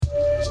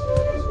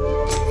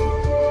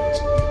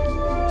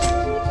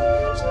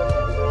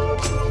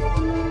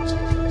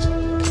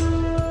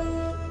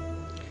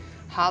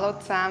Hallo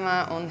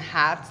zusammen und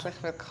herzlich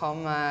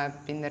willkommen bei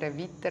einer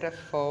weiteren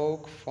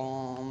Folge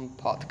vom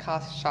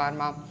Podcast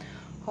Sharma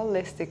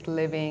Holistic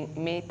Living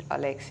mit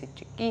Alexi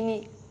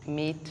Cecchini,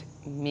 mit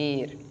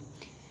mir.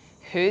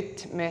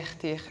 Heute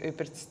möchte ich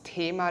über ein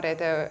Thema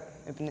reden,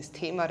 das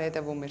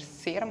mir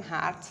sehr am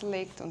Herzen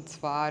liegt, und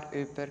zwar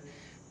über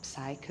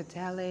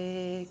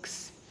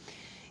Psychedelics.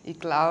 Ich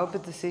glaube,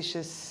 das ist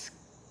ein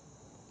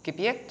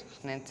Gebiet,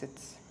 ich nenne es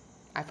jetzt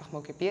einfach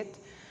mal Gebiet,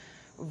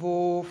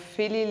 wo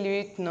viele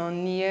Leute noch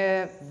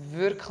nie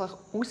wirklich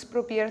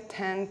ausprobiert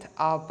haben,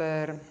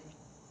 aber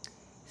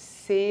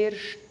sehr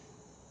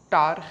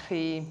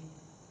starke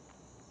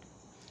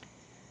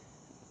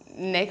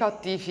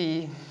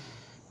negative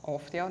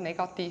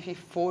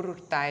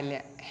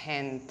Vorurteile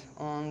haben.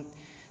 Und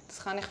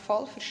das kann ich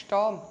voll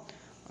verstehen.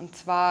 Und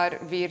zwar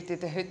wird in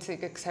der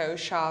heutigen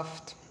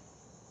Gesellschaft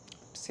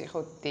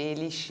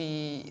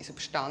psychedelische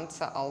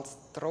Substanzen als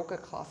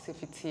Drogen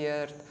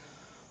klassifiziert.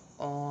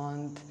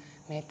 Und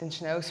man hat dann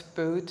schnell das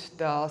Bild,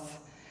 dass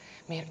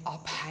man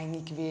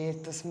abhängig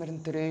wird, dass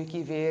man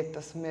dröge wird,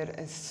 dass man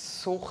ein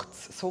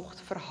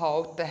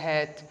Suchtverhalten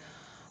hat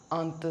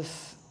und dass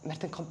man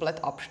dann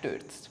komplett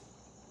abstürzt.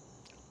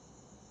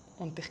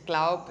 Und ich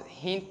glaube,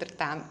 hinter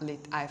dem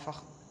liegt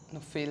einfach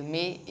noch viel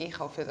mehr. Ich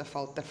habe auf jeden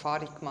Fall die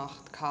Erfahrung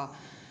gemacht,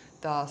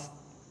 dass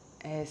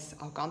es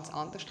auch ganz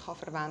anders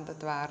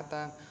verwendet werden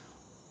kann.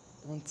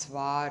 Und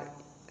zwar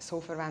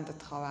so verwendet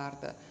kann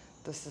werden,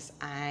 dass es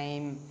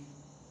einem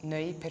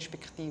neue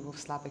Perspektive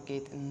aufs Leben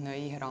gibt, eine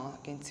neue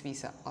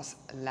Herangehensweise ans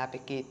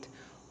Leben gibt.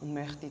 Und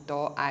möchte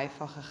hier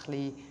einfach ein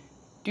bisschen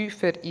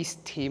tiefer ins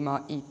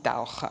Thema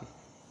eintauchen.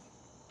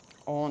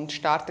 Und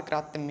starte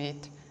gerade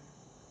damit,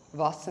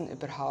 was denn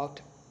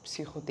überhaupt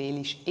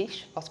psychedelisch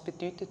ist. Was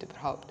bedeutet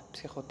überhaupt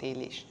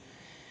psychedelisch?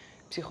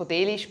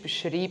 Psychedelisch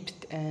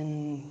beschreibt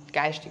einen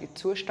geistigen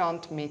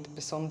Zustand mit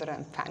besonderer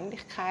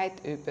Empfänglichkeit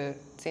über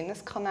die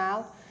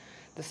Sinneskanäle.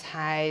 Das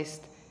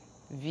heisst,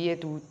 wie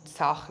du die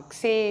Sachen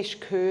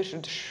siehst, hörst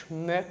oder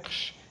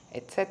schmeckst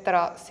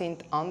etc.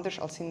 sind anders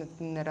als in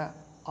deiner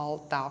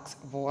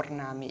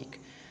Alltagswahrnehmung.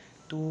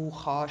 Du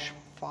kannst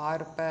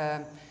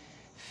Farben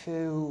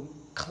viel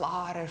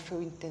klarer,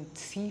 viel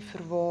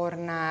intensiver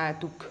wahrnehmen.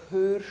 Du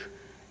hörst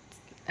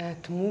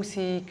die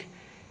Musik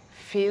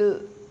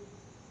viel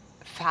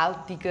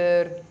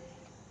vielfältiger.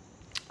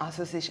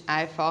 Also es ist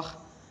einfach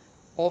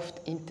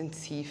oft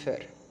intensiver.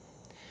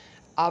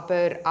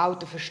 Aber auch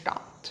der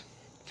Verstand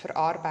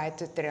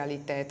verarbeitet die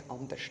Realität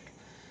anders.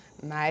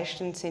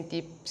 Meistens sind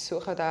die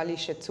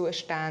psychedelischen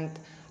Zustände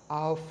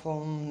auch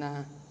von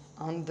einem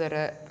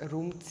anderen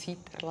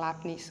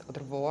Raum-Zeiterlebnis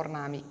oder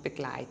Wahrnehmung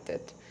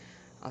begleitet.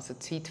 Also die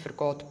Zeit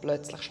vergeht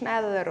plötzlich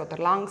schneller oder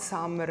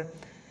langsamer.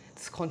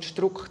 Das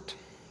Konstrukt,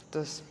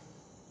 das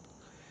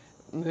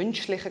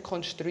menschliche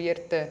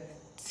konstruierte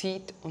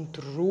Zeit- und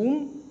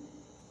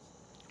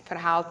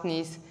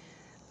Raumverhältnis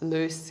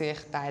löst sich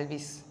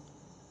teilweise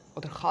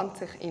oder kann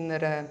sich in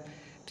einer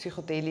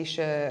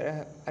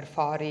psychedelischen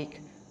Erfahrung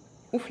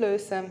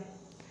auflösen.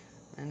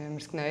 Wenn man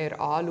es genauer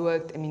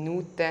anschaut, eine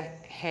Minute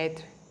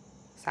hat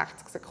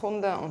 60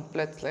 Sekunden und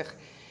plötzlich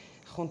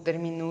kommt eine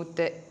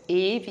Minute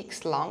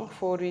ewig lang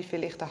vor, wie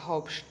vielleicht eine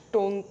halbe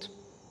Stunde.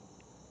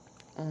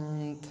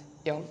 Und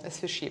ja, es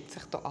verschiebt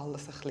sich da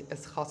alles ein bisschen.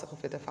 Es kann sich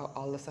auf jeden Fall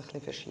alles ein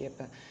bisschen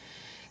verschieben.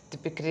 Der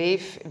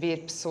Begriff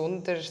wird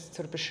besonders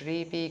zur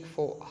Beschreibung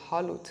von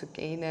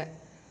halluzinogenen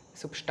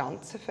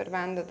Substanzen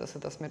verwendet, also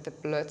dass man dann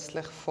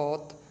plötzlich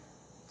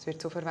es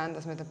wird so verwendet,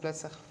 dass man dann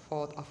plötzlich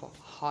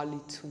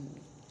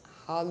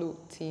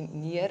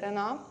halluzinieren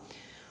an.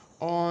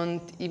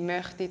 Und ich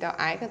möchte da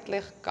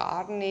eigentlich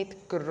gar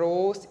nicht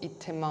gross in die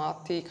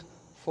Thematik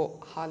von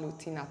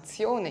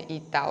Halluzinationen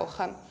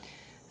eintauchen,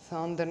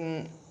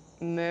 sondern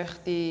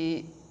möchte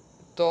hier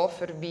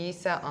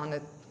verweisen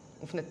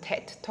auf einen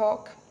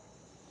TED-Talk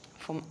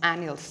vom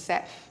Anil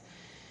Seth.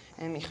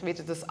 Ich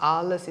werde das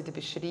alles in der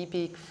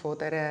Beschreibung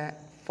dieser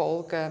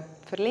Folge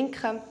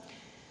verlinken.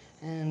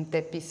 Die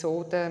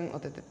Episode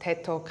oder der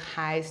TED-Talk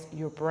heisst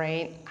 «Your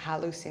brain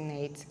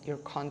hallucinates your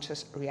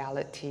conscious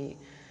reality»,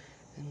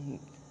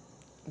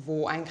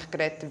 wo eigentlich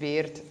geredet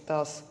wird,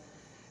 dass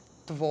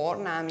die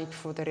Wahrnehmung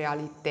der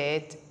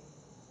Realität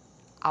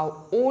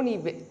auch ohne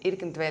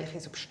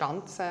irgendwelche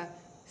Substanzen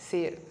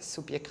sehr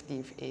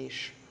subjektiv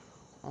ist.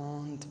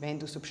 Und wenn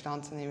du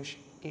Substanzen nimmst,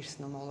 ist es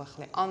nochmal ein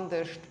bisschen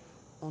anders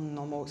und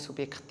nochmal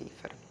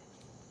subjektiver.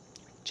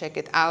 Check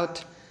it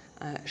out,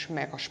 ist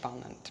mega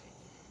spannend.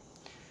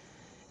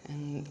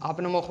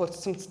 Aber nochmal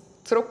kurz zum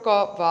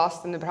Zurückgehen,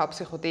 was denn überhaupt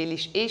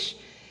psychedelisch ist.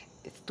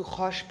 Du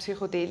kannst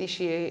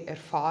psychedelische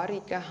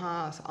Erfahrungen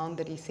haben, also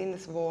andere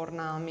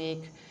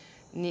Sinneswahrnehmung,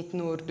 nicht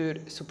nur durch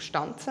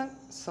Substanzen,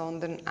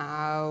 sondern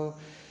auch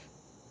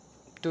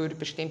durch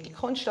bestimmte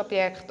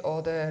Kunstobjekte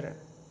oder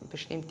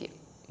bestimmte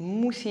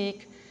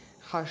Musik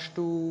kannst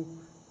du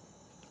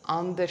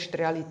anders die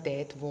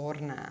Realität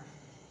wahrnehmen.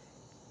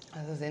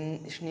 Also es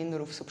ist nicht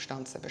nur auf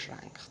Substanzen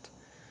beschränkt.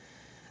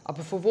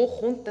 Aber von wo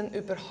kommt denn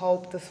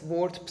überhaupt das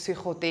Wort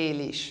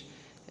psychedelisch?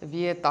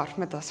 Wie darf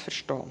man das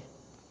verstehen?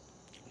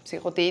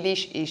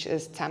 Psychedelisch ist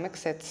ein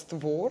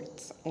zusammengesetztes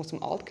Wort aus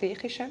dem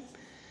Altgriechischen.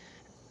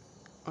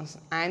 Also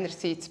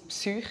einerseits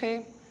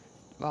Psyche,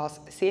 was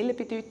Seele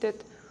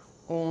bedeutet,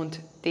 und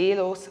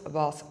Delos,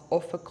 was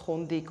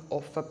offenkundig,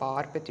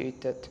 offenbar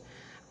bedeutet.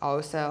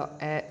 Also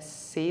eine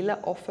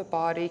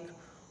Seelenoffenbarung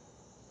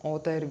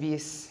oder wie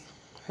es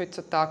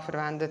heutzutage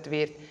verwendet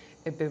wird,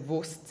 eine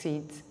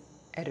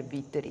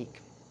Bewusstseinserweiterung.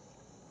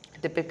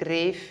 Der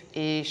Begriff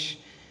ist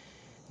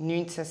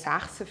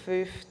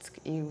 1956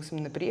 aus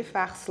einem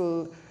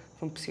Briefwechsel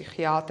vom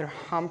Psychiater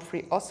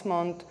Humphrey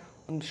Osmond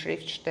und dem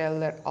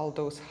Schriftsteller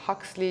Aldous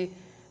Huxley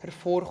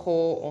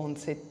hervorgekommen und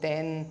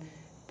seitdem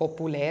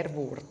populär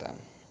geworden.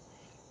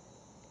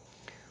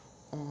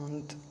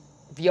 Und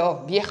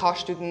ja, wie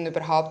kannst du denn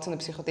überhaupt so eine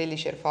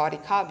psychedelische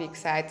Erfahrung haben? Wie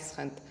gesagt, es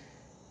könnte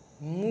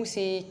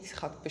Musik, es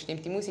kann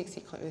bestimmte Musik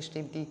sein, es kann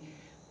bestimmte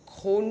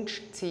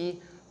Kunst sein,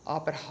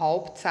 aber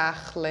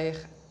hauptsächlich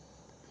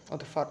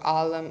oder vor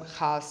allem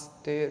kann es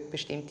durch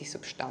bestimmte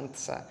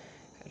Substanzen,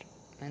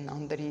 eine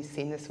andere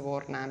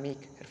Sinneswahrnehmung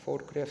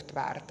hervorgerufen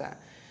werden.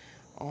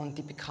 Und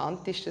die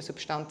bekanntesten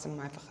Substanzen, um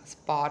einfach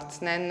ein paar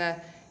zu nennen,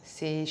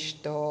 sie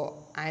ist da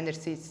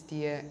einerseits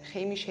die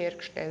chemisch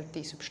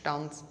hergestellte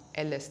Substanz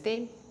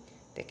LSD.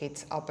 Da gibt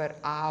es aber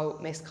auch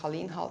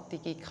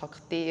mescalinhaltige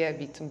Kakteen,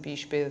 wie zum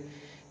Beispiel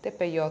der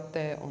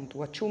Peyote und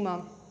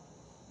Wachuma.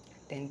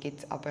 Dann gibt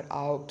es aber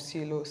auch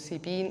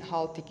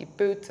psilocybinhaltige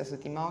Pilze, also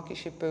die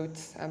magischen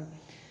Pilze,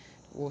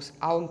 wo es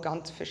auch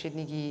ganz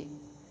verschiedene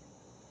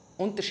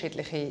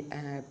unterschiedliche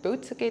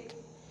Pilze gibt.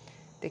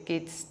 Dann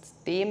gibt es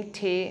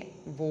DMT,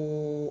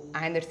 wo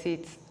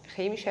einerseits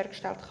chemisch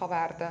hergestellt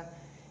werden kann.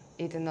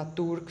 In der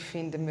Natur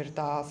finden wir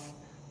das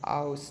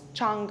aus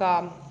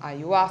Changa,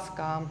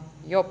 Ayahuasca,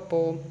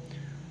 Yopo.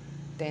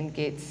 Dann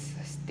gibt es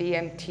das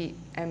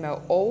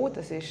DMT-MLO,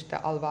 das ist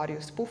der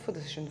Alvarius buffo,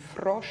 das ist ein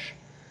Frosch.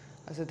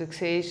 Also du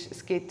siehst,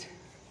 es gibt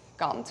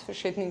ganz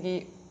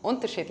verschiedene,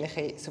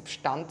 unterschiedliche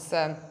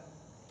Substanzen,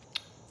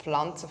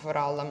 Pflanzen vor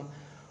allem,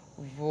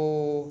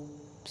 die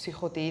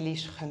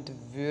psychedelisch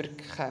wirken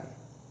können.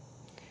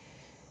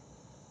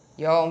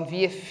 Ja, und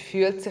wie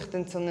fühlt sich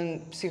denn so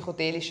ein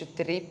psychedelischer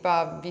Trip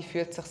an? Wie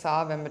fühlt es sich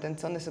an, wenn man dann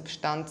so eine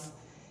Substanz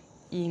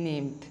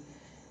einnimmt?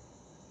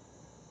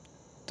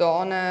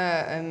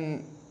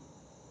 Dann,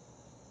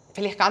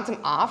 vielleicht ganz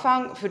am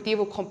Anfang, für die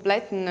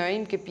komplett neu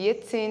im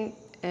Gebiet sind,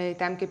 in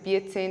diesem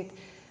Gebiet sind,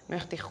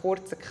 möchte ich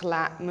kurz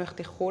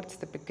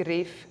den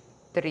Begriff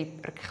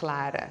Trip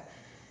erklären.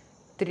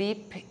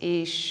 Trip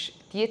ist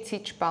die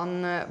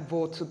Zeitspanne,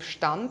 wo die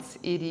Substanz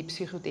ihre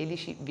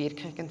psychedelische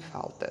Wirkung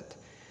entfaltet.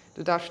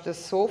 Du darfst dir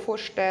das so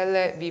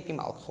vorstellen wie beim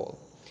Alkohol.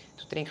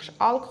 Du trinkst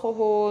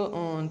Alkohol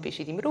und bist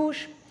in deinem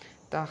Rausch.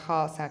 Das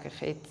kann, sage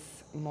ich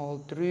jetzt mal,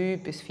 3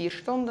 bis 4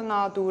 Stunden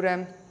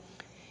andauern.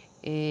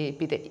 Bei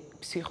der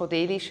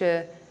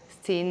psychedelischen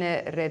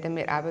Szene reden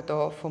wir eben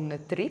hier von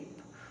einem Trip.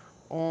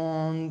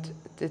 Und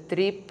der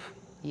Trip,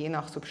 je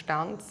nach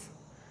Substanz,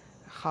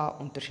 kann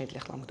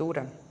unterschiedlich lang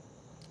dauern.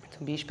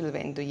 Zum Beispiel,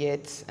 wenn du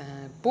jetzt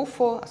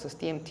Buffo, also das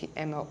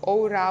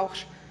DMT-MLO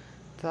rauchst,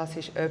 das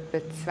ist etwa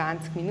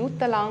 20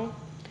 Minuten lang.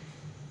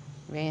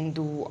 Wenn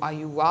du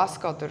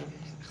Ayahuasca oder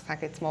ich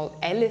sage jetzt mal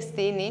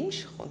LSD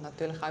nimmst, kommt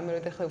natürlich auch immer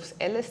wieder auf das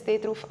LSD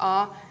drauf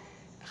an,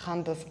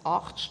 kann das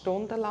 8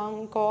 Stunden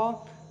lang gehen.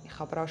 Ich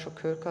habe aber auch schon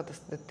gehört,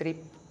 dass der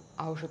Trip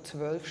auch schon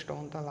 12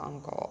 Stunden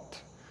lang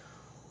geht.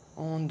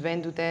 Und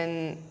wenn du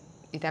dann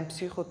in diesem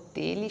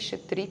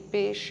psychedelischen Trip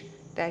bist,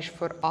 der ist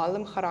vor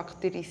allem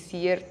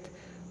charakterisiert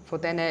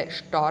von diesen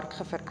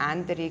starken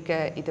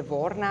Veränderungen in der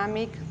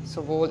Wahrnehmung,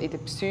 sowohl in der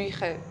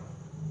Psyche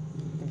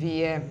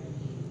wie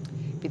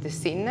bei den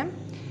Sinnen.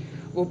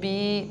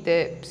 Wobei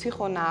der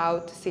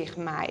Psychonaut sich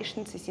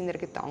meistens in seiner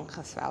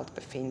Gedankenswelt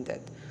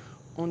befindet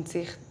und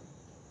sich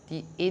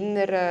die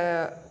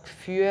inneren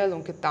Gefühle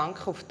und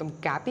Gedanken auf die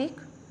Umgebung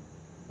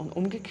und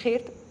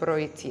umgekehrt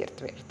projiziert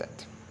werden.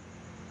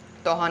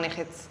 Da habe ich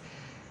jetzt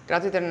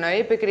gerade wieder einen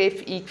neuen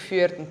Begriff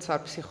eingeführt, und zwar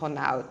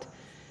Psychonaut.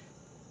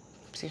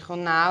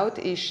 Psychonaut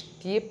ist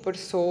die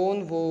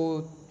Person,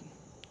 die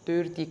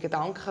durch die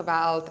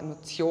Gedankenwelt,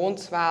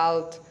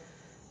 Emotionswelt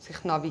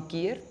sich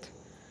navigiert.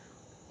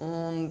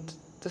 Und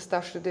das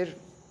darfst du dir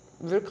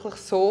wirklich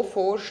so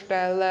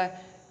vorstellen,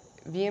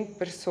 wie eine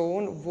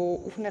Person,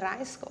 die auf eine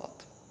Reise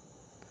geht.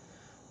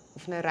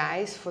 Auf eine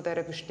Reise von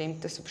dieser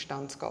bestimmten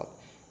Substanz geht.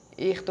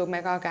 Ich tue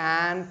mega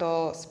gerne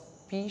das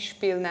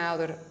Beispiel nehmen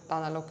oder die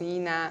Analogie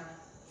nehmen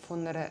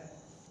von einer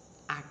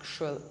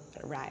actual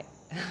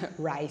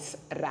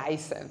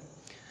Reise.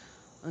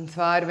 Und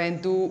zwar, wenn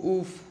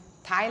du auf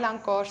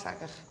Thailand gehst,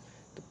 sage ich,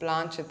 du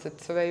planst jetzt eine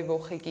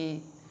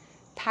 2-wöchige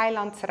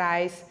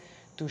Thailandsreise,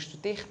 tust du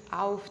dich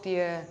auch auf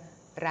diese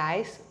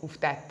Reise, auf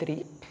diesen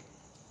Trip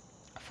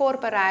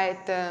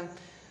vorbereiten,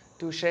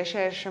 du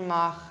Recherchen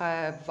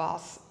machen,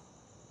 was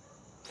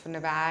für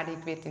eine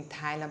Währung wird in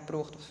Thailand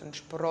gebraucht, was für eine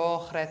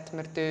Sprache redet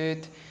man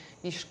dort,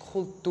 wie ist die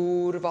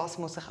Kultur, was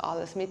muss ich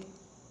alles mit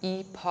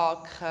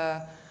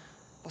einpacken,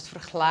 was für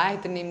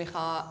Kleider nehme ich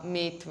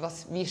mit,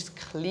 wie ist das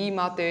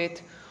Klima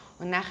dort.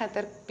 Und nachher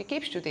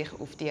begibst du dich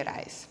auf diese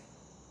Reise.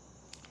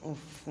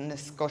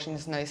 gehst in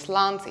ein neues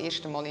Land, das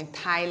erste Mal in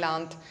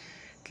Thailand.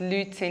 Die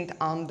Leute sind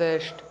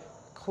anders,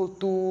 die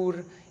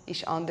Kultur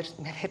ist anders,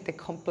 man hat eine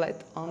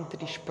komplett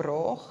andere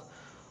Sprache.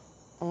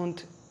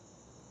 Und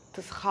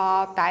das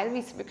kann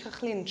teilweise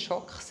wirklich ein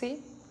Schock sein,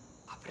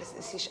 aber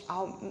es ist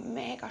auch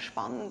mega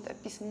spannend,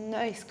 etwas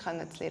Neues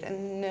kennenzulernen,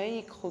 eine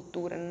neue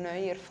Kultur, eine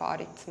neue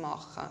Erfahrung zu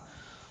machen.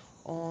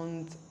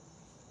 Und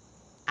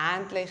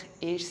ähnlich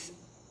ist es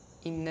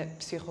in einem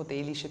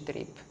psychedelischen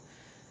Trip.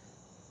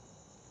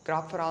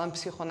 Gerade vor allem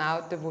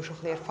Psychonauten, die schon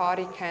ein bisschen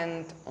Erfahrung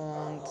haben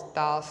und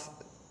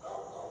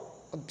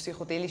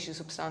psychedelische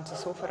Substanzen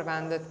so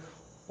verwendet,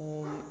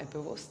 um eine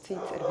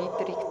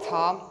Bewusstseinserweiterung zu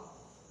haben,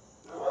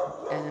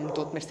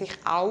 tut man sich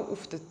auch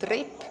auf den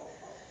Trip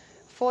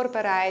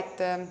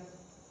vorbereiten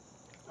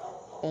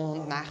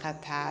und nachher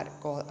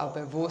geht auch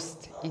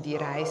bewusst in die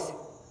Reise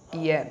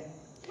ein.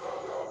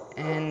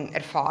 Ein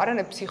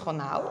erfahrener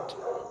Psychonaut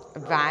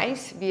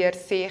weiss, wie er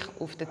sich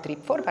auf den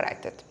Trip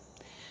vorbereitet.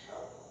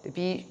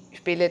 Dabei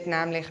spielen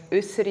nämlich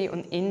äußere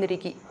und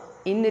innere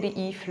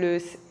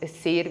Einflüsse eine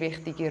sehr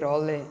wichtige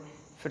Rolle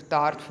für die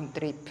Art des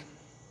Trips.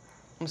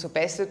 Umso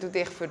besser du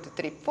dich für den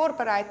Trip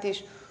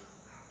vorbereitest,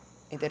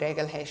 in der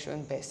Regel hast du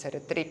einen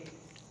besseren Trip.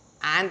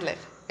 Ähnlich,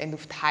 wenn du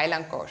auf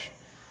Thailand gehst.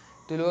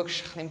 Du schaust ein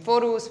bisschen im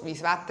Voraus, wie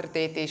das Wetter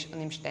dort ist und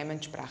nimmst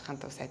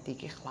dementsprechend auch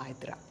solche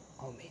Kleider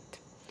auch mit.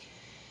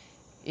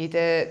 In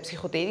der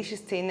psychedelischen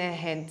Szene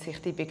haben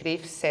sich die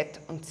Begriffe Set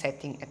und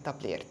Setting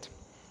etabliert.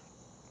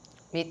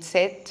 Mit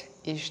Set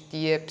ist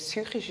die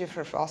psychische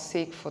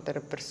Verfassung der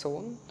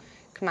Person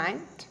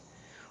gemeint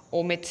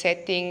und mit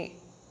Setting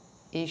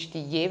ist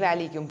die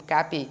jeweilige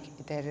Umgebung,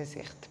 in der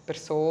sich die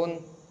Person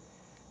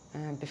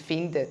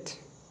befindet,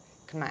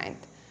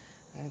 gemeint.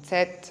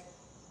 Set,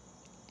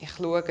 ich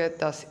schaue,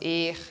 dass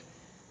ich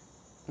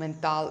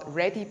mental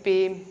ready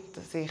bin,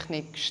 dass ich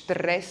nicht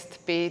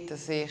gestresst bin,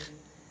 dass ich,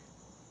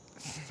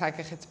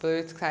 sage ich jetzt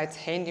blöd gesagt,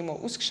 das Handy mal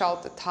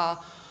ausgeschaltet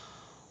habe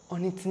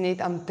und jetzt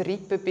nicht am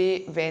Trippen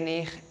bin, wenn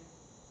ich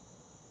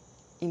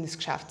in ein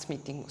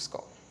Geschäftsmeeting muss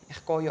gehen.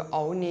 Ich gehe ja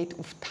auch nicht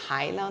auf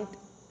Thailand,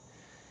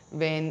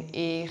 wenn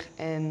ich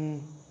eine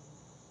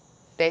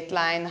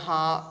Deadline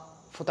habe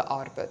von der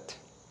Arbeit.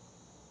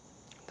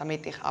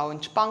 Damit ich auch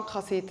entspannt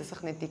sein kann, dass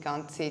ich nicht die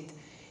ganze Zeit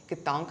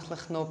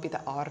gedanklich noch bei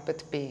der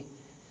Arbeit bin.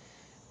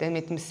 Denn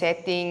mit dem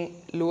Setting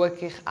schaue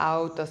ich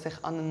auch, dass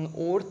ich an einen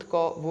Ort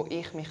gehe, wo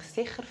ich mich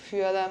sicher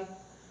fühle,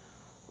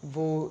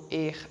 wo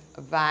ich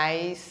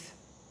weiss,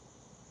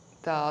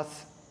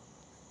 dass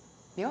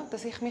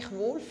ich mich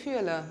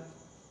wohlfühle.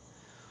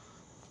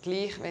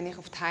 Gleich, wenn du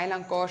auf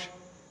Thailand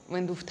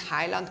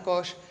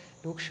gehst,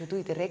 schaust du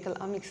in der Regel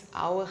auch ein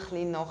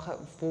bisschen nach,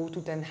 wo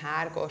du dann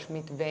hergehst,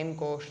 mit wem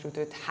gehst du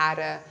dort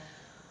her.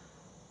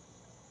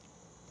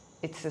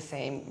 It's the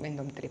same, wenn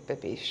du am Trippen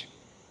bist.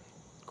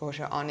 Du gehst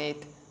ja auch nicht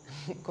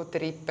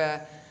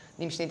trippen,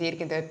 nimmst nicht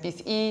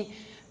irgendetwas ein,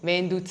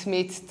 wenn du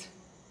mitten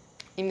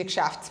in einem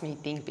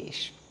Geschäftsmeeting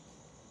bist.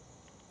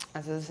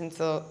 Also das sind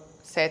so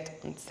Set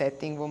und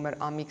Setting, die man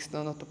amigs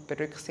noch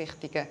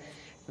berücksichtigen,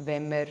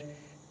 wenn man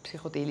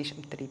psychedelisch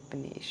am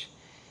Trippen ist.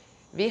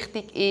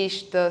 Wichtig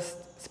ist, dass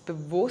das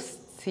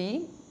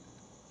Bewusstsein,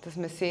 dass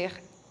man sich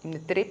in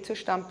einem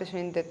Tripzustand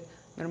befindet,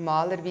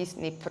 normalerweise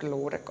nicht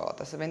verloren geht.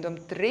 Also wenn du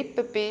am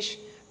Trippen bist,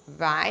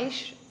 wenn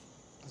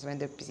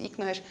du etwas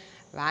eingenommen hast,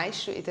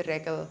 weisst du in der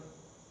Regel,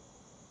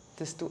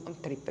 dass du am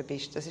Trippen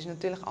bist. Das ist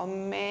natürlich auch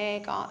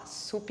mega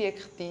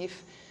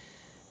subjektiv.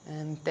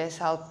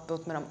 Deshalb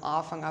tut man am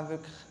Anfang auch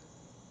wirklich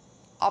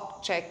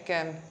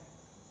abchecken,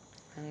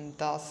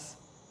 dass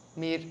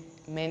man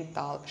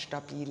mental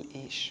stabil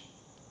ist.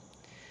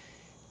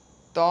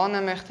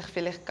 Dann möchte ich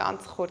vielleicht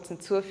ganz kurz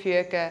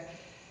hinzufügen,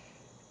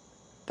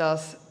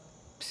 dass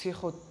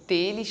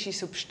psychedelische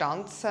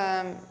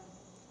Substanzen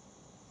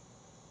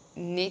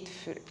nicht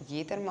für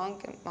jedermann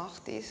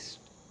gemacht ist,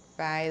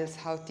 weil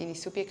es halt deine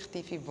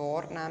subjektive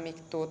Wahrnehmung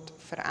dort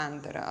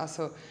verändern.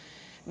 Also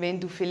wenn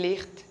du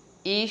vielleicht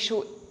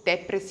schon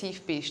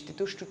depressiv bist, dann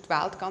tust du die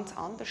Welt ganz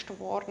anders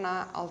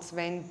wahrnehmen, als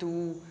wenn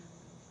du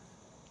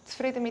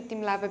zufrieden mit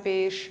deinem Leben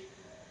bist,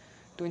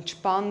 du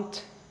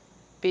entspannt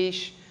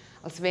bist,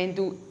 als wenn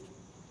du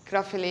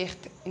gerade vielleicht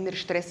in einer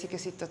stressigen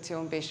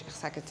Situation bist. Ich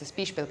sage jetzt ein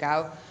Beispiel,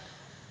 gell?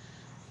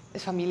 Ein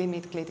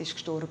Familienmitglied ist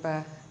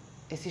gestorben,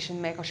 es ist eine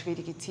mega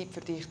schwierige Zeit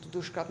für dich, du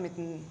tust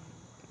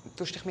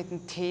dich mit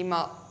dem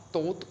Thema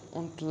Tod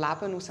und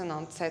Leben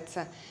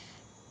auseinandersetzen.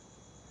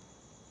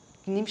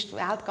 Du nimmst die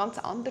Welt ganz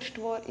anders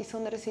wahr in so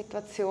einer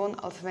Situation,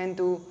 als wenn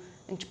du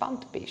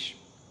entspannt bist.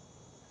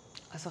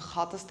 Also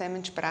kann das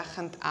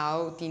dementsprechend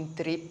auch deinen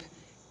Trip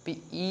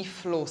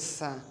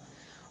beeinflussen.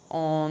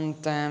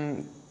 Und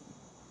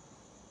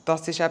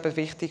das ist eben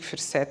wichtig für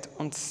Set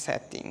und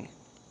Setting.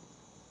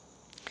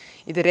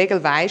 In der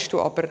Regel weisst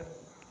du aber,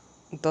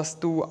 dass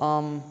du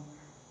am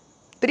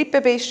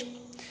Trippen bist,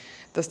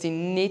 dass die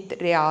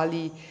nicht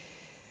reale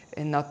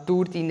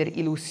Natur deiner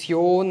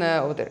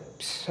Illusionen oder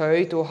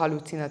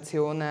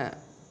Pseudo-Halluzinationen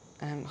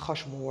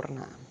kannst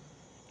wahrnehmen.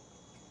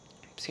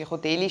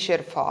 Psychedelische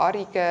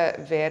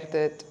Erfahrungen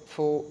werden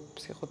von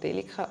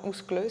Psychedelika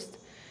ausgelöst.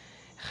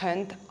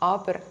 können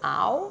aber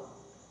auch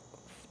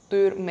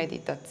durch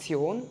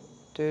Meditation,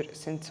 durch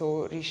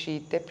sensorische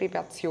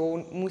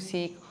Deprivation,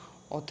 Musik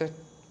oder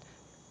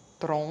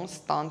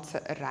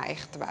Trance-Tanzen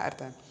erreicht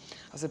werden.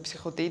 Also ein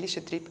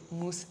psychedelischer Trip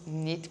muss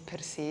nicht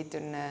per se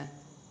durch eine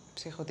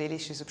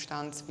psychedelische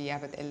Substanz wie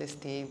eben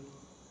LSD,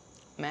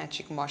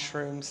 Magic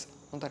Mushrooms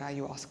oder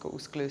Ayahuasca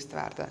ausgelöst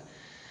werden.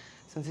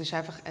 Sondern es ist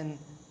einfach eine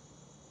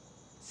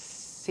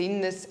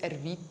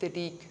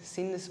Sinneserweiterung,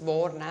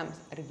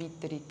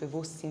 Sinneswahrnehmenserweiterung,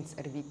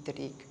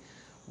 Bewusstseinserweiterung,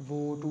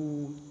 wo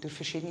du durch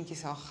verschiedene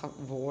Sachen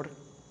wahrnehmen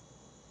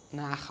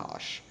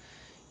kannst.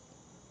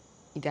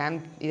 In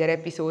dieser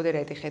Episode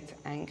rede ich jetzt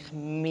eigentlich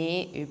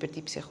mehr über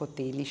die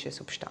psychedelischen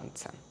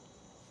Substanzen.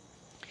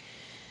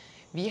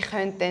 Wie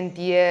können denn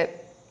die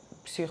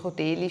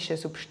psychedelischen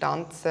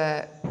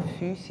Substanzen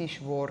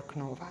physisch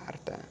wahrgenommen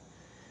werden?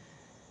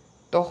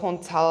 Da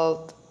kommt es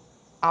halt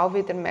auch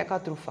wieder mega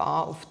darauf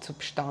an, auf die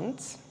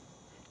Substanz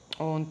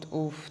und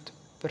auf die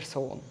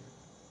Person.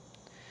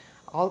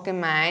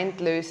 Allgemein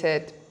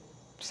lösen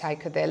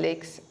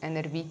Psychedelics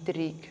eine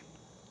Erweiterung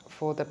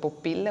der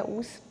Pupillen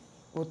aus,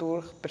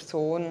 wodurch die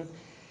Person,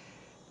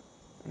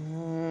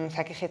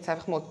 sage ich jetzt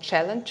einfach mal,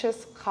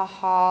 Challenges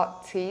kann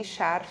haben,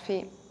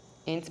 Sehschärfe,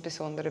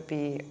 insbesondere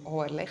bei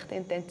hoher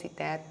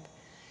Lichtintensität,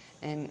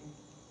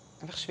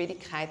 einfach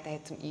Schwierigkeiten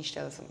hat zum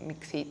Einstellen. Also man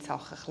sieht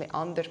Sachen ein bisschen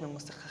anders, man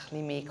muss sich ein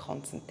bisschen mehr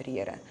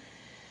konzentrieren.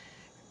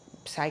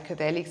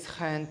 Psychedelics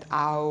können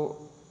auch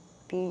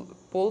die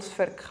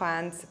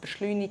Pulsfrequenz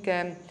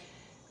beschleunigen,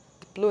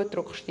 der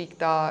Blutdruck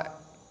steigt an,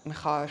 man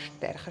kann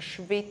stärker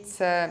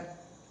schwitzen.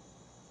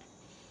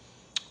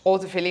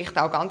 Oder vielleicht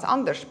auch ganz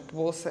anders. Die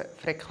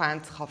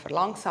Pulsfrequenz kann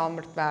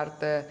verlangsamt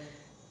werden,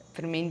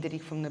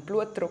 Verminderung des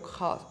Blutdrucks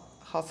kann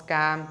es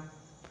geben.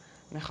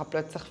 Man kann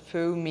plötzlich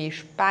viel mehr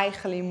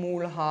Speichel im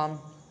Maul haben.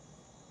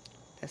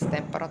 Das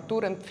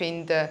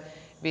Temperaturempfinden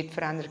wird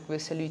verändert.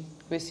 Gewisse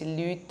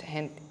Leute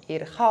haben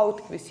eher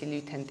kalt, gewisse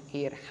Leute haben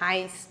eher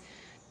heiß.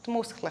 Die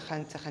Muskeln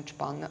können sich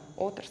entspannen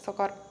oder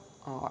sogar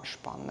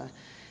anspannen.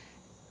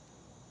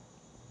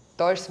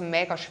 Da ist es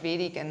mega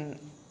schwierig, eine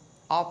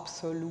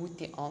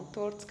absolute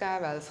Antwort zu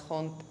geben, weil es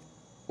kommt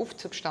auf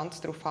die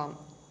Substanz drauf an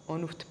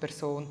und auf die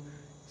Person,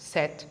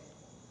 Set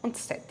und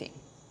das Setting.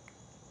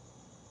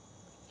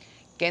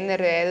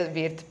 Generell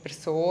wird die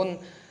Person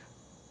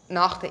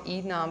nach der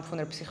Einnahme von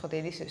einer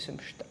psychedelischen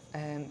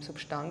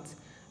Substanz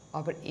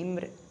aber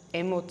immer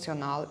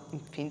emotional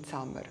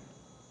empfindsamer.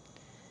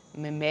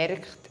 Man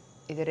merkt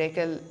in der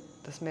Regel,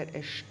 dass man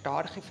eine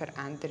starke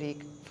Veränderung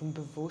vom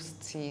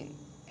Bewusstsein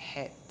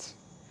hat.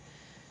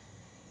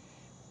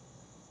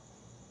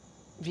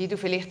 Wie du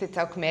vielleicht jetzt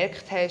auch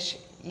gemerkt hast,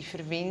 ich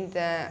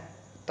verwende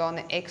hier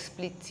ein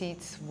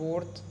explizites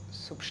Wort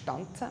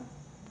Substanzen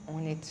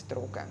und nicht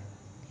Drogen.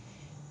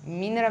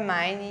 Meiner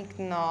Meinung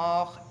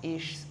nach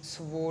ist das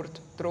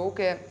Wort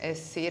Drogen ein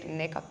sehr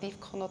negativ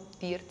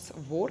konnotiertes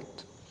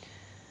Wort.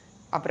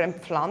 Aber eine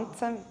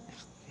Pflanze,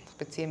 ich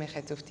beziehe mich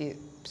jetzt auf die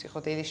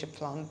psychedelischen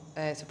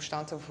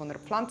Substanzen, die von einer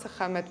Pflanze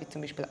kommen, wie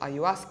zum Beispiel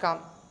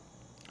Ayahuasca.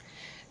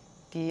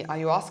 Die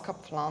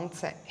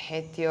Ayahuasca-Pflanze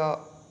hat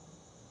ja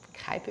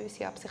keine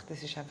böse Absicht,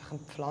 das ist einfach eine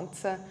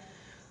Pflanze,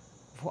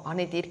 die auch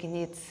nicht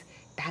irgendwie jetzt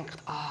denkt,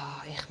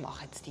 ich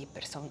mache jetzt die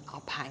Person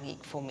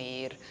abhängig von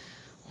mir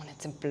und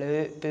jetzt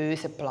einen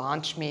bösen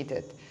Plan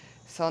schmiedet,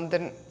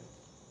 sondern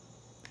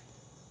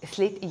es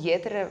liegt in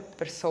jeder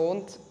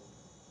Person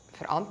die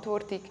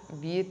Verantwortung,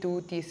 wie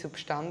du die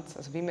Substanz,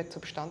 also wie man die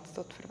Substanz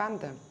dort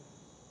verwenden.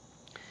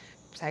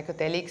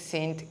 Psychedelics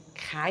sind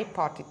keine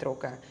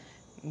Partydrogen,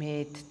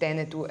 mit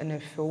denen du eine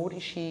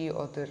euphorische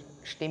oder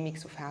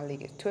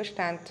stimmungsaufhellige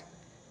Zustand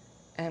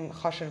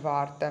kannst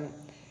erwarten.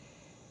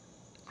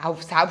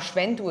 Auch selbst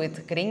wenn du eine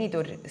geringe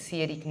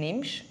Dosierung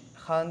nimmst,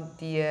 kann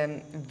die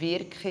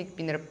Wirkung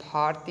bei einer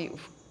Party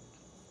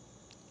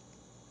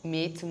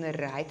mehr zu einer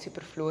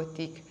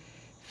Reizüberflutung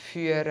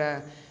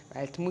führen,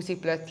 weil die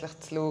Musik plötzlich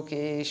zu laut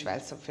ist, weil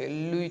es so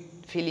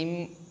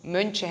viele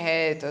Menschen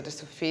hat oder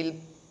so viel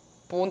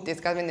bunt,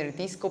 jetzt gerade wenn du in einer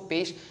Disco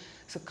bist,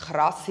 so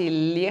krasse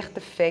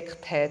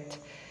Lichteffekte hat.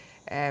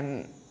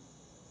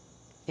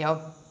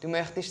 Du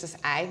möchtest das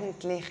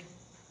eigentlich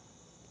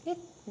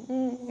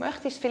nicht,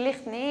 möchtest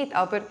vielleicht nicht,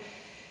 aber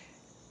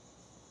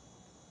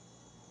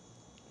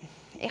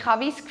ich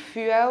habe das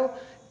Gefühl,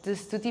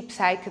 dass du die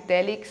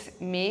Psychedelics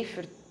mehr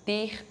für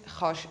dich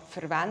kannst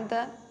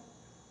verwenden,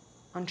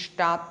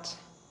 anstatt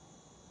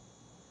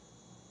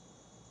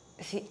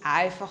sie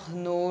einfach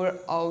nur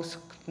als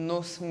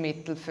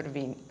Genussmittel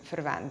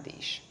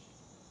verwendest.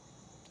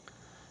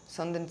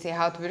 Sondern sie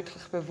halt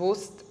wirklich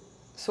bewusst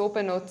so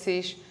benutzt,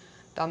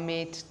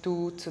 damit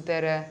du zu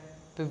dieser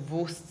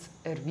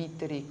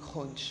Bewusstseinserweiterung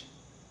kommst.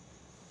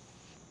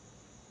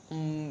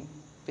 Und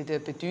bei der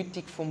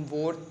Bedeutung des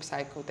Wortes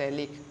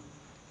Psychedelic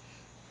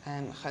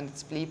könnte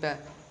es bleiben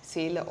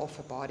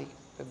Seelenoffenbarung,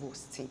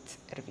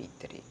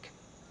 Bewusstseinserweiterung.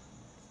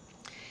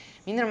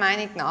 Meiner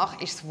Meinung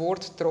nach ist das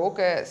Wort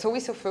Drogen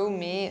sowieso viel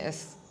mehr ein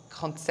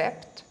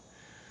Konzept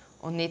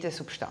und nicht eine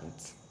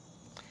Substanz.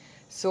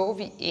 So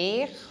wie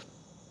ich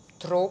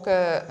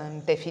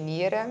Drogen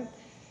definiere,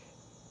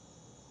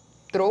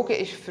 Drogen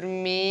ist für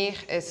mich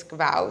ein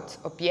gewähltes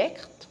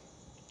Objekt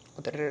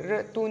oder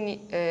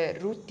eine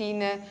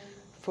Routine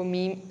von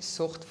meinem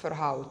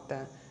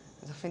Suchtverhalten.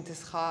 Also ich finde,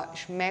 es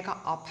ist mega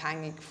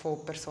abhängig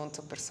von Person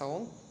zu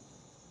Person.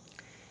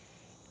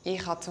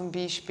 Ich habe zum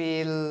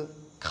Beispiel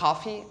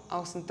Kaffee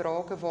als eine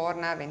Droge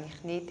wahrnehmen, wenn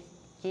ich nicht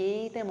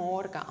jeden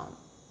Morgen an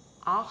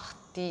 8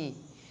 Uhr,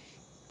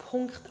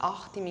 Punkt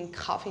 8 Uhr meinen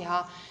Kaffee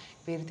habe,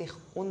 werde ich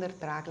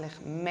unerträglich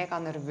mega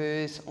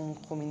nervös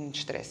und komme in den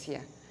Stress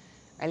hinein.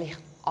 Weil ich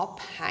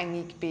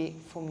abhängig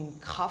bin von meinem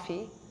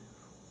Kaffee,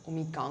 um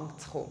in Gang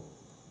zu kommen,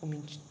 um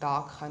meinen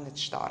Tag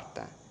zu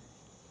starten.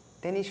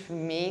 Dann ist für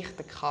mich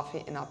der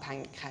Kaffee eine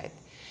Abhängigkeit.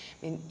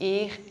 Wenn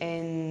ich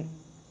eine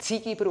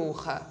Ziege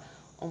brauche,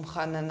 um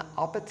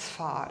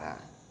runterzufahren,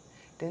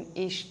 dann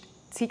ist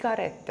die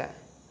Zigarette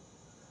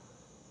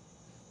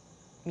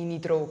meine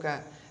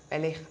Droge,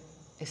 weil ich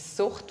ein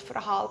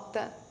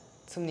Suchtverhalten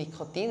zum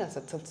Nikotin, also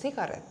zur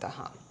Zigarette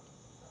habe.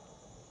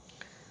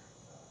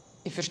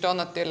 Ich verstehe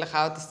natürlich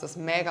auch, dass das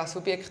mega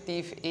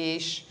subjektiv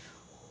ist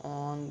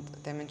und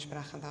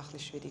dementsprechend auch ein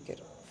bisschen schwieriger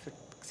für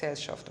die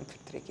Gesellschaft und für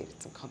die Regierung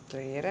zu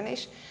kontrollieren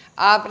ist.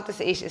 Aber das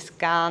ist ein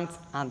ganz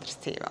anderes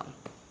Thema.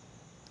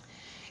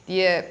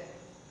 Die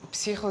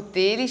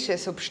psychedelischen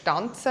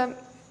Substanzen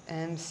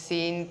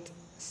sind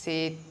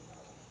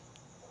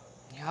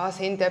etwa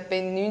in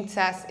den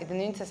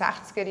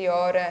 1960er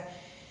Jahren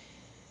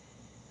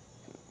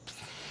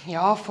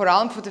vor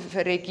allem von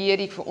der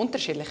Regierung, von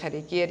unterschiedlichen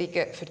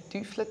Regierungen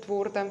verteufelt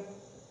worden.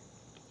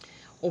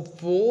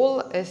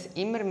 Obwohl es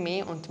immer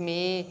mehr und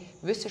mehr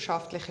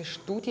wissenschaftliche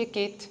Studien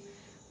gibt,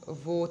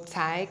 die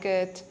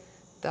zeigen,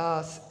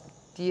 dass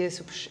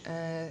diese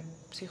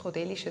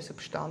psychedelischen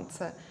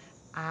Substanzen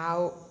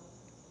auch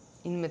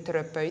in einem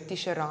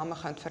therapeutischen Rahmen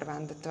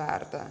verwendet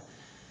werden können,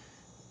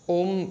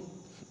 um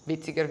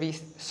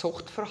witzigerweise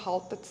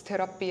Suchtverhalten zu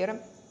therapieren,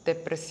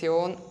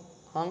 Depression,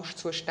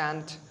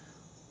 Angstzustände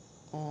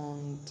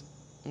und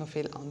noch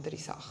viele andere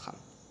Sachen.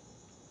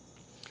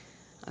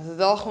 Also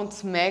da kommt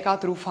es mega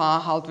darauf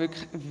an, halt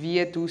wirklich,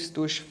 wie du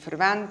es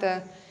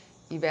verwenden,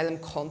 in welchem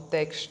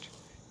Kontext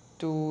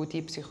du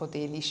die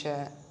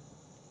psychedelischen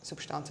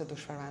Substanzen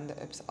verwenden,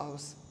 ob es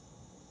als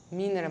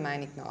meiner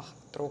Meinung nach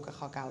Drogen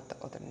kann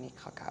gelten oder nicht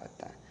kann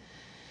gelten.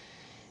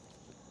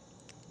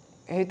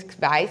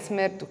 Heute weiss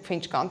man, du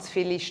findest ganz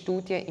viele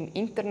Studien im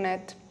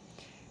Internet,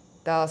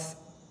 dass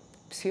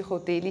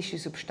psychedelische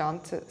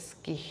Substanzen das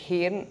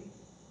Gehirn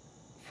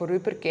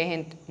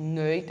vorübergehend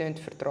neu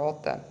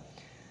verdrahten,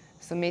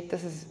 somit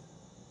dass es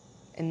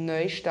einen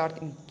Neustart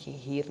im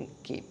Gehirn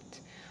gibt.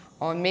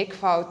 Und mir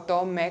gefällt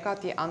hier mega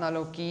die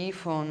Analogie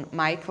von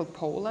Michael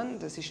Pollan,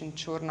 das ist ein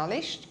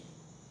Journalist,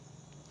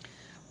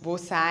 der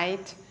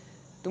sagt,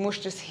 du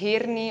musst das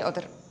Hirn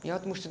oder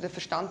du musst dir den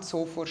Verstand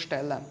so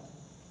vorstellen.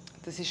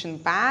 Das ist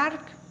ein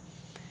Berg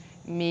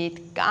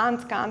mit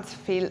ganz, ganz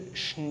viel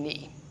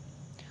Schnee.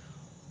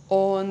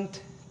 Und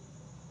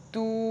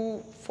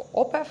du von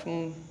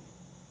oben,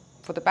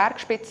 von der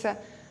Bergspitze,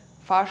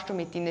 fährst du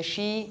mit deinen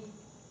Ski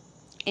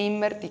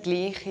immer die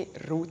gleiche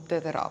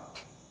Route herab.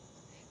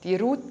 Die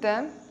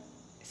Route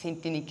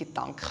sind deine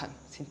Gedanken,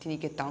 sind deine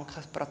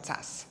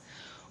Gedankenprozesse.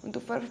 Und du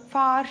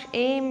fährst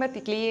immer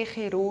die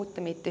gleiche Route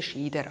mit den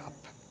Ski herab.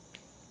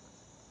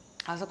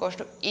 Also gehst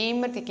du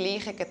immer die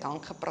gleichen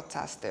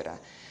Gedankenprozesse durch.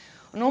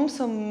 Und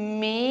umso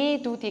mehr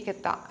du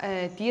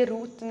die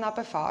Routen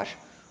runterfährst,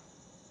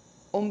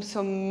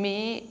 umso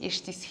mehr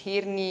ist dein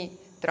Hirn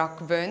daran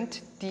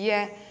gewöhnt,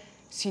 diese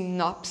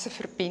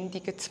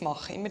Synapsenverbindungen zu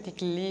machen, immer die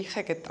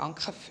gleichen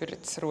Gedanken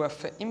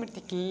vorzurufen, immer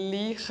die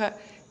gleiche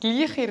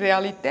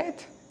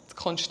Realität zu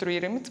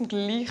konstruieren, immer zum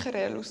gleichen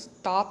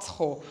Resultat zu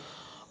kommen.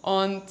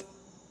 Und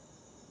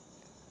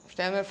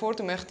stell dir vor,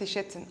 du möchtest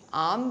jetzt einen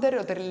anderen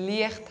oder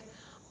leicht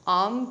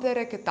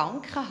anderen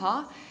Gedanken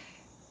haben.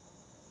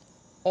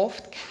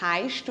 Oft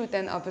gehst du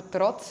dann aber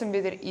trotzdem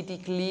wieder in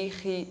die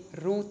gleiche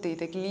Route, in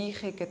den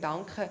gleichen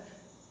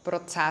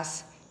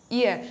Gedankenprozess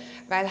ein,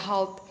 weil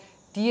halt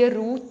die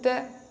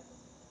Route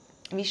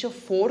wie schon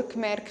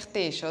vorgemerkt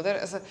ist, oder?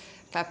 Also,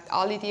 ich glaube,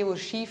 alle die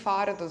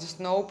Skifahren oder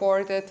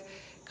Snowboarden,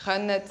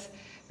 können,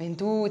 wenn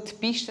du die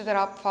Piste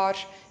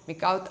herabfährst, man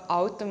geht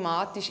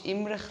automatisch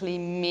immer ein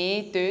bisschen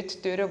mehr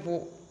dort durch,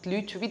 wo die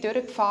Leute schon wie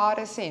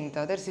durchgefahren sind.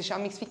 Oder? Es ist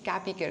manchmal wie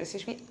gäbiger, es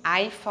ist wie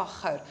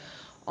einfacher.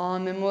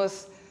 Und man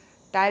muss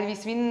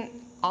teilweise wie einen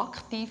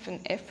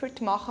aktiven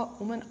Effort machen,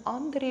 um eine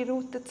andere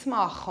Route zu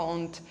machen.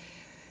 Und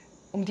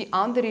um die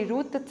andere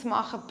Route zu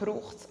machen,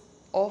 braucht es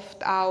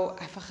oft auch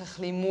einfach ein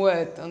bisschen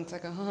Mut. Und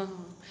sagen,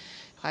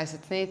 ich weiss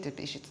jetzt nicht, dort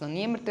ist jetzt noch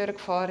niemand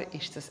durchgefahren,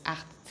 ist das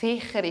echt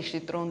sicher, ist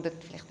dort drunter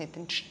vielleicht nicht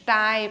ein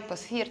Stein,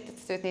 passiert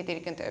jetzt dort nicht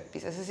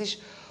irgendetwas. Also es ist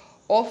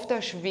oft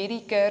auch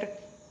schwieriger,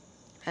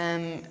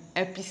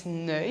 etwas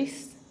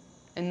Neues,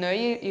 eine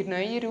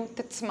neue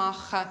Route zu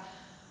machen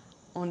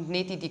und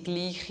nicht in die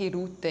gleiche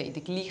Route, in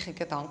den gleichen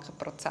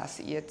Gedankenprozess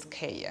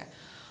einzugehen.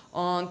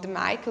 Und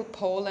Michael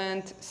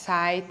Pollan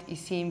sagt in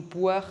seinem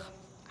Buch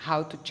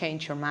 «How to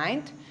Change Your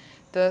Mind»,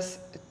 dass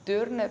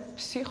durch eine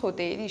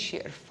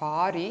psychedelische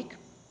Erfahrung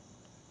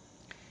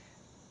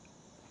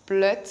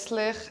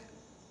plötzlich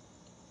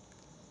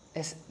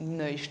es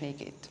Neuschnee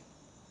gibt.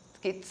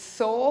 Es gibt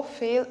so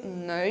viel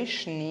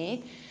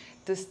Neuschnee,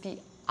 dass die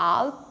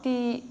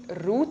alte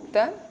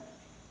Route,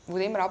 wo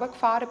du immer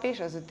runtergefahren bist,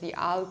 also die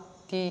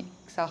alte,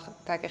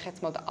 sage ich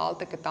jetzt mal, der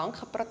alte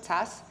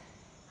Gedankenprozess,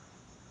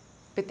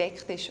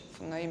 bedeckt ist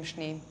von neuem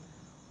Schnee.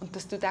 Und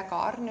dass du den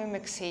gar nicht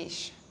mehr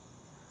siehst.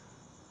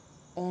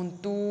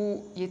 Und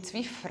du jetzt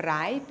wie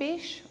frei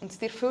bist und es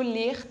dir viel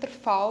leichter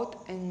fällt,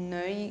 eine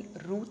neue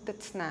Route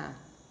zu nehmen.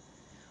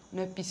 Und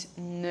etwas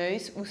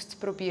Neues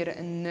auszuprobieren,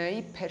 eine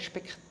neue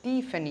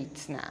Perspektive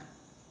einzunehmen.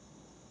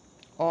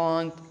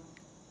 Und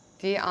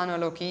diese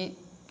Analogie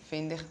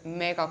finde ich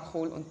mega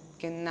cool. Und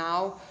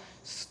genau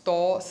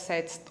da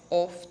setzt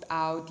oft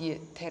auch die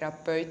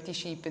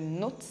therapeutische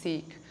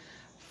Benutzung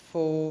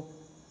von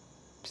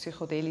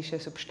psychedelischen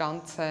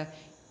Substanzen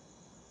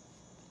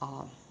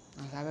an.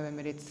 Also eben, wenn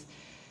wir jetzt,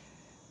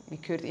 man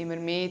hört immer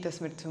mehr,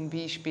 dass man zum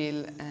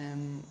Beispiel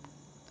eine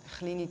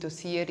kleine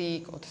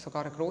Dosierung oder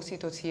sogar eine grosse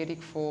Dosierung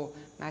von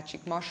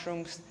Magic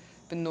Mushrooms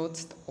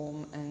benutzt,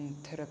 um eine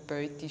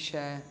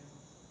therapeutische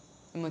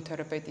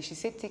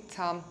Sitzung zu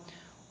haben,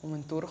 um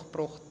einen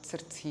Durchbruch zu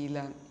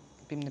erzielen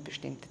bei einem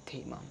bestimmten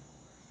Thema.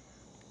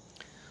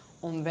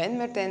 Und wenn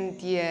man dann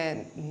die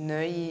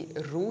neue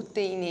Route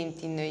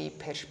einnimmt, die neue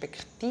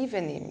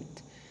Perspektive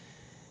nimmt,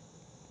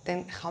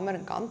 dann kann man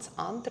einen ganz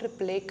anderen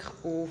Blick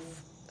auf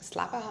das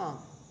Leben haben.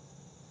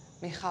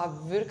 Man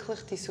kann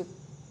wirklich die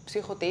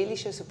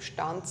psychedelischen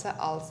Substanzen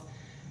als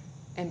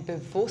eine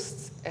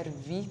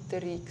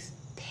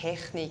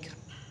Bewusstseinserweiterungstechnik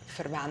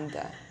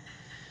verwenden.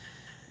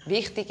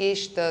 Wichtig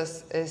ist,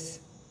 dass es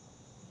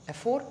eine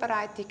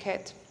Vorbereitung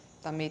hat,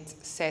 damit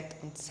Set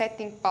und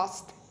Setting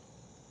passt.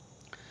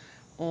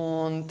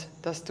 Und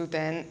dass du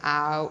dann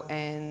auch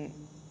eine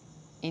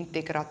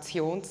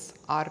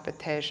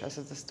Integrationsarbeit hast,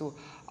 also dass du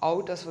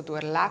all das, was du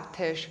erlebt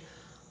hast,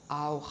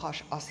 auch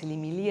kannst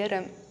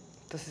assimilieren,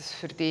 dass es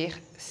für dich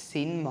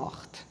Sinn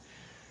macht.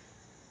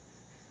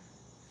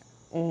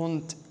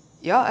 Und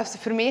ja, also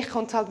für mich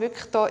kommt es halt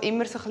wirklich da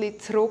immer so ein bisschen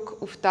zurück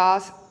auf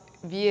das,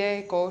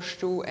 wie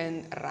gehst du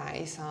eine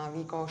Reise an,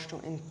 wie gehst du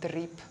einen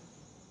Trip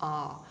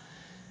an.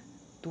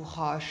 Du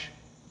kannst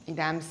in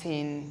diesem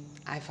Sinn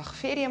einfach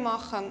Ferien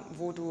machen,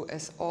 wo du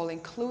ein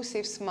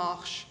All-Inclusives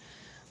machst,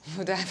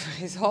 wo du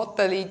einfach ins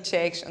Hotel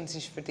checkst und es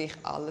ist für dich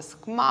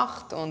alles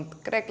gemacht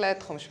und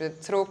geregelt, kommst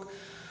wieder zurück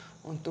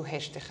und du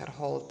hast dich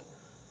erholt.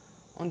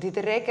 Und in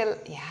der Regel,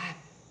 ich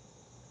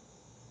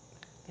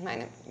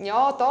meine,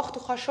 ja doch, du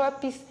kannst schon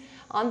etwas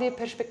andere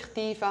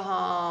Perspektiven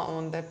haben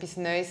und etwas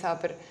Neues,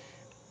 aber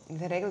in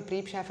der Regel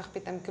bleibst du einfach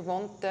bei dem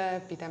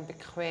Gewohnten, bei dem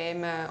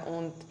Bequemen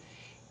und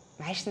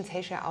meistens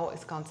hast du ja auch ein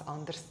ganz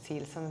anderes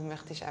Ziel, sondern du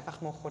möchtest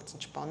einfach mal kurz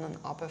entspannen und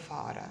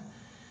runterfahren.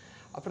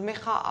 Aber man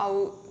kann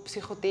auch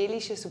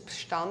psychedelische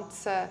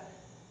Substanzen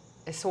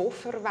so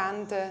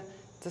verwenden,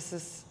 dass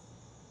es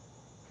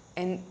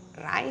eine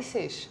Reise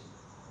ist.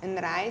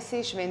 Eine Reise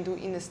ist, wenn du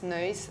in ein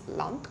neues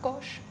Land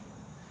gehst,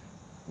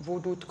 wo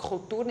du die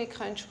Kultur nicht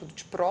kennst, wo du die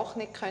Sprache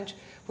nicht kennst,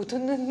 wo du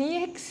noch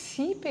nie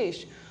gewesen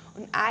bist.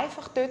 Und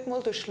einfach dort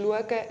mal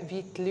schauen,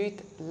 wie die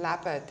Leute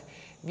leben,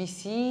 wie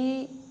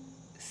sie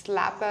das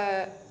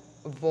Leben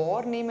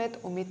wahrnehmen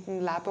und mit dem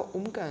Leben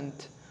umgehen.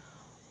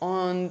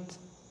 Und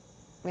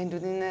wenn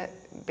du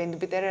bei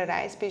dieser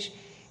Reise bist,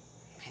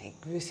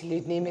 gewisse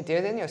Leute nehmen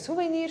dir dann ja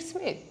Souvenirs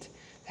mit.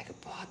 Sagen,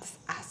 boah, das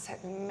Essen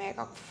hat mir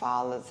mega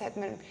gefallen, ist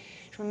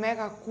mir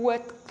mega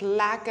gut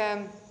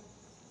gelegen,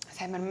 es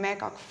hat mir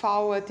mega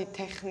gefallen, die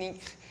Technik,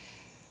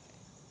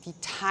 die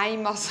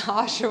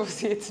Thai-Massage, die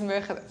sie jetzt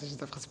machen, das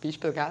ist einfach ein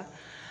Beispiel, gell?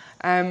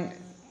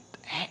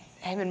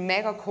 Hat mir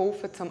mega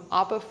geholfen, zum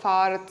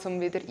Runterfahren, um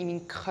wieder in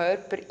meinen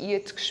Körper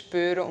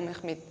einzuspüren und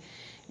mich mit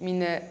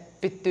meinen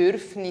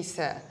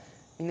Bedürfnissen,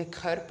 meinen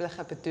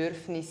körperlichen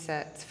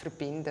Bedürfnissen zu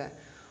verbinden.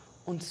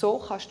 Und so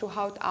kannst du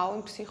halt auch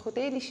eine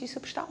psychedelische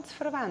Substanz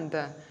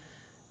verwenden.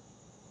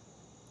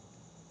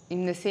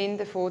 Im Sinne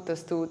davon,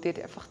 dass du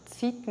dir einfach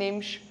Zeit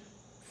nimmst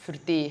für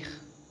dich,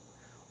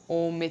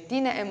 um mit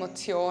deinen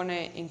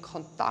Emotionen in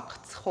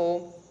Kontakt zu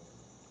kommen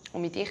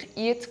und mit dich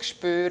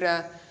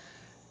einzuspüren,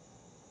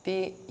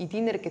 in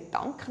deiner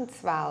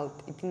Gedankenswelt,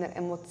 in deiner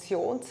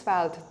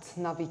Emotionswelt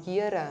zu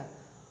navigieren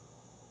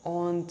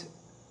und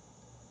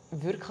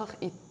wirklich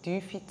in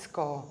die Tiefe zu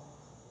gehen.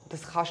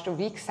 Das kannst du,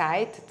 wie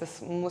gesagt,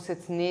 das muss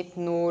jetzt nicht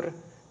nur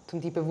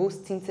um die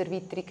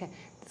Bewusstseinserweiterung,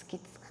 das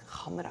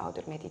kann man auch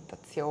durch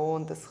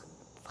Meditation, das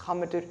kann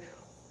man durch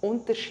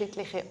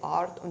unterschiedliche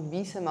Art und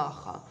Weise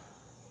machen.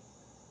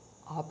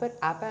 Aber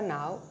eben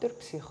auch durch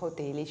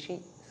psychedelische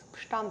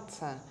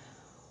Substanzen.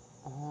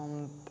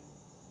 Und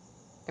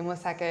ich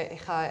muss sagen,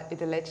 ich habe in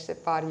den letzten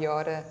paar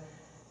Jahren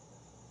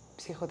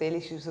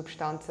psychedelische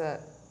Substanzen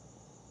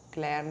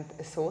gelernt,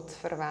 so zu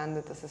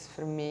verwenden, dass es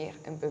für mich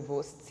eine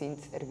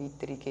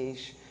Bewusstseinserweiterung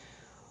ist,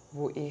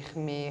 wo ich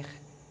mich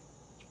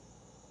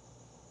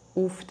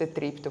auf den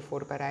Trip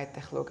vorbereite.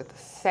 Ich schaue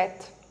das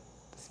Set,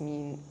 dass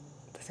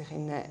ich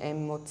in einem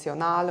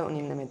emotionalen und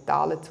in einem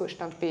mentalen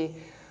Zustand bin,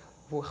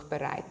 wo ich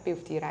bereit bin,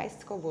 auf die Reise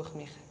zu gehen, wo ich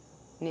mich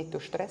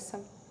nicht stresse.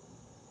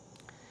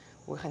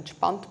 wo ich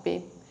entspannt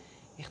bin.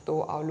 Ich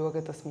schaue auch,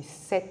 dass mein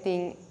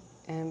Setting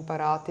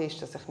parat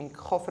ist, dass ich meinen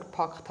Koffer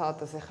gepackt habe,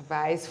 dass ich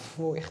weiss,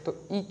 wo ich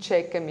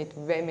einchecke, mit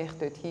wem ich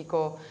dort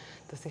hingehe,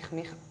 dass ich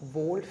mich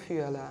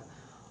wohlfühle.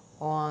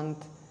 Und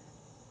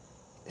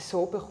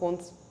so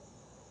bekommt es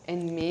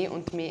mehr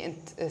und mehr ein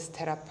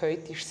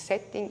therapeutisches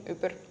Setting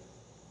über,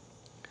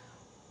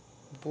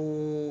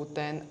 wo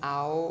dann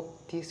auch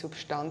die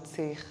Substanz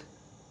sich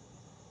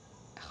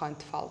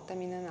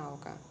entfalten in meinen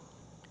Augen.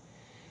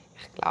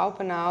 Ich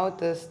glaube auch,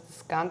 dass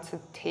das ganze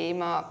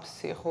Thema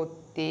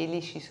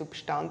psychedelische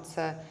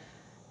Substanzen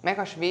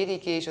mega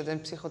schwierig ist, oder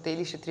ein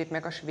psychedelischer Trip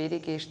mega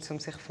schwierig ist, um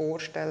sich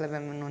vorzustellen,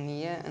 wenn man noch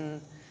nie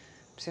einen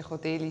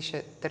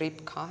psychedelischen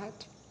Trip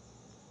hatte.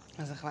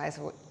 Also ich weiss,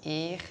 wo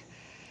ich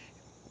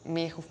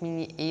mich auf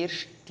meine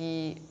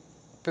erste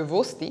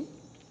bewusste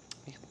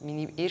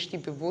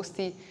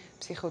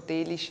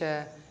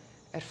psychedelische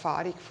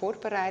Erfahrung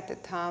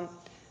vorbereitet habe,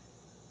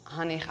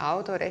 habe ich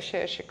auch hier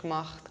Recherchen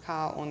gemacht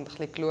und ein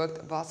bisschen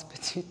geschaut, was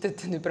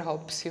bedeutet denn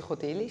überhaupt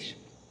psychedelisch?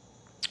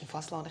 Auf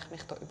was lade ich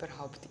mich da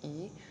überhaupt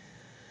ein?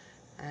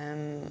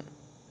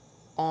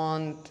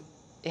 Und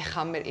ich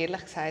kann mir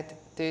ehrlich gesagt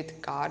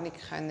dort gar nicht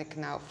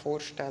genau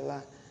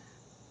vorstellen,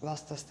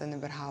 was das denn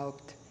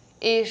überhaupt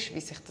ist,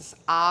 wie sich das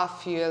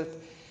anfühlt,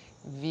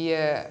 wie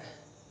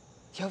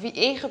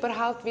ich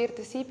überhaupt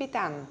werde sein bei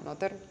dem,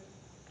 oder?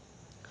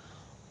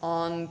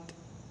 Und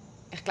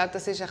ich glaube,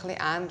 das ist ein bisschen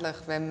ähnlich,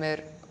 wenn man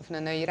auf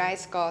eine neue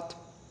Reise geht.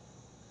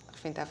 Ich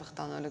finde einfach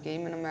die Analogie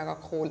immer noch mega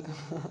cool.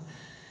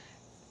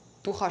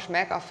 Du kannst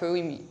mega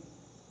viel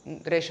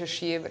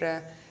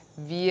recherchieren,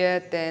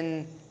 wie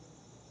denn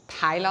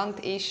Thailand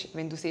ist,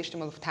 wenn du das erste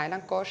Mal auf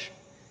Thailand gehst.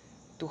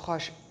 Du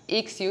kannst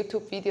x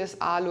YouTube-Videos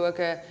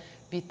anschauen,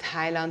 wie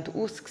Thailand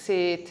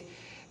aussieht,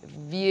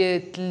 wie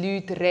die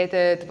Leute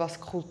reden, was die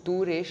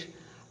Kultur ist.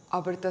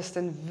 Aber das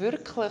dann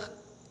wirklich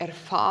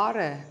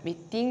erfahren,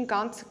 mit deinem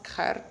ganzen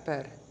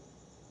Körper,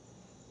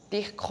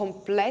 dich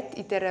komplett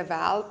in dieser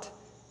Welt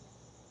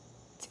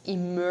zu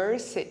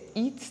immersen,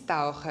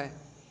 einzutauchen,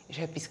 ist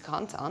etwas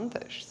ganz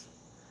anderes.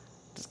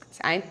 Das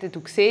eine,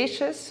 du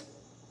siehst es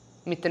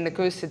mit einer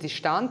gewissen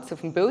Distanz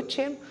auf dem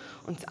Bildschirm,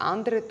 und das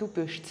andere, du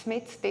bist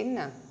mit drin.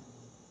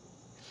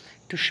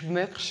 Du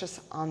schmeckst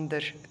es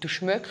anders, du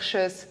schmeckst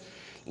es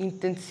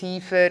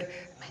intensiver.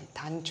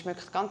 Thailand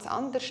schmeckt ganz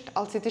anders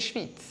als in der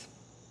Schweiz.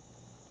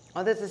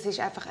 Oder? Das ist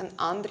einfach eine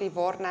andere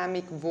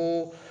Wahrnehmung,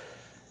 wo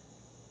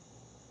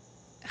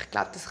ich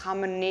glaube, das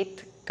kann man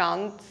nicht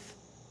ganz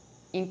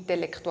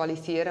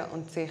intellektualisieren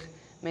und sich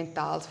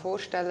mental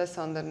vorstellen,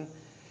 sondern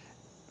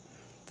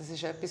das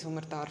ist etwas, was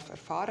man erfahren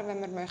darf, wenn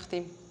man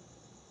möchte,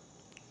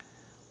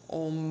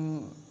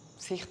 um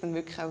sich dann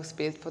wirklich auch ein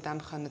Bild von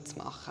dem zu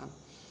machen.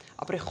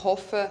 Aber ich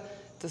hoffe,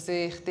 dass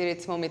ich dir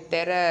jetzt mal mit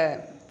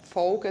dieser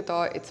Folge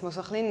da jetzt mal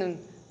so einen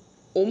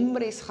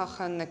Umriss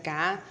geben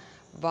kann,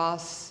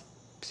 was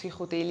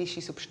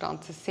psychedelische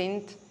Substanzen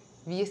sind,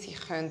 wie sie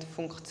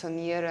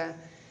funktionieren können,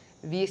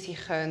 wie sie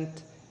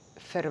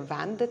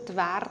verwendet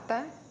werden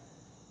können.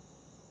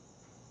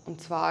 Und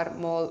zwar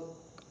mal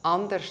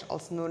anders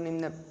als nur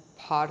in einem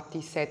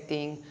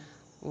Party-Setting,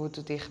 wo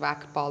du dich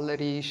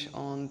wegballerst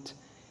und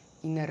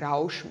in einen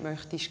Rausch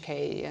möchtest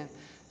gehen,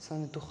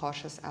 sondern du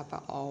kannst es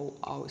eben auch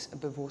als eine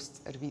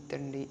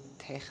bewusstseinserweiternde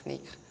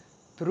Technik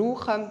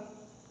brauchen.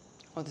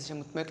 Und das ist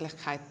immer die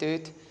Möglichkeit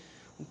dort,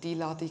 und die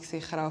Einladung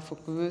sicher auch von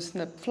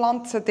gewissen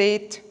Pflanzen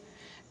dort,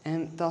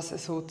 das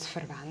so zu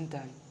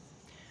verwenden.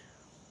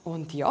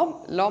 Und ja,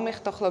 lass mich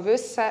doch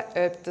wissen,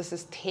 ob das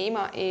ein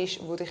Thema ist,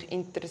 das dich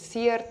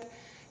interessiert.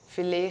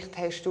 Vielleicht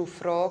hast du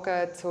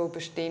Fragen zu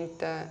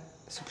bestimmten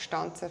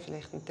Substanzen.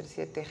 Vielleicht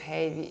interessiert dich,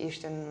 hey, wie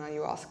ist denn ein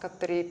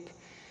Ayahuasca-Trip?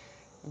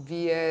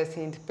 Wie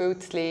sind die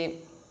Pilzchen?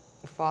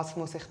 Auf was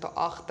muss ich da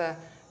achten?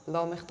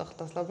 Lass mich doch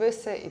das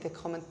wissen in den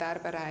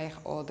Kommentarbereich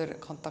oder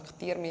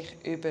kontaktiere mich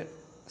über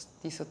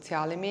die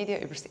sozialen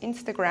Medien, über das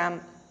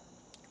Instagram.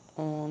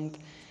 Und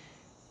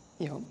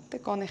ja,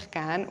 dann gehe ich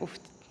gerne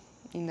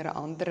in einer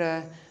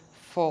anderen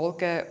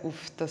Folge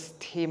auf das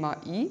Thema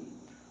ein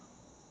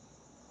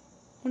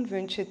und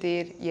wünsche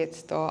dir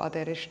jetzt hier an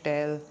dieser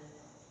Stelle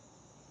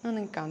noch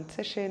einen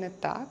ganz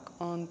schönen Tag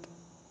und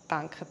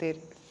danke dir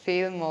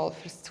vielmals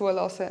fürs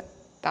Zuhören.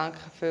 Danke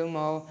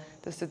vielmals,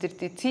 dass du dir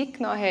die Zeit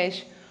genommen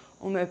hast,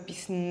 um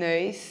etwas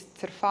Neues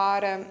zu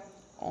erfahren,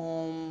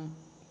 um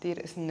dir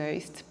ein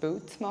neues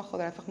Bild zu machen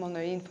oder einfach mal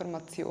neue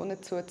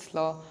Informationen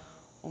zuzulassen,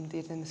 um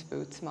dir dann ein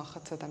Bild zu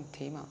machen zu diesem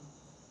Thema.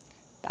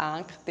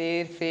 Danke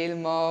dir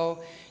vielmals.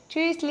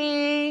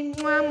 Tschüssli.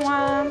 Mua,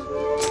 mua.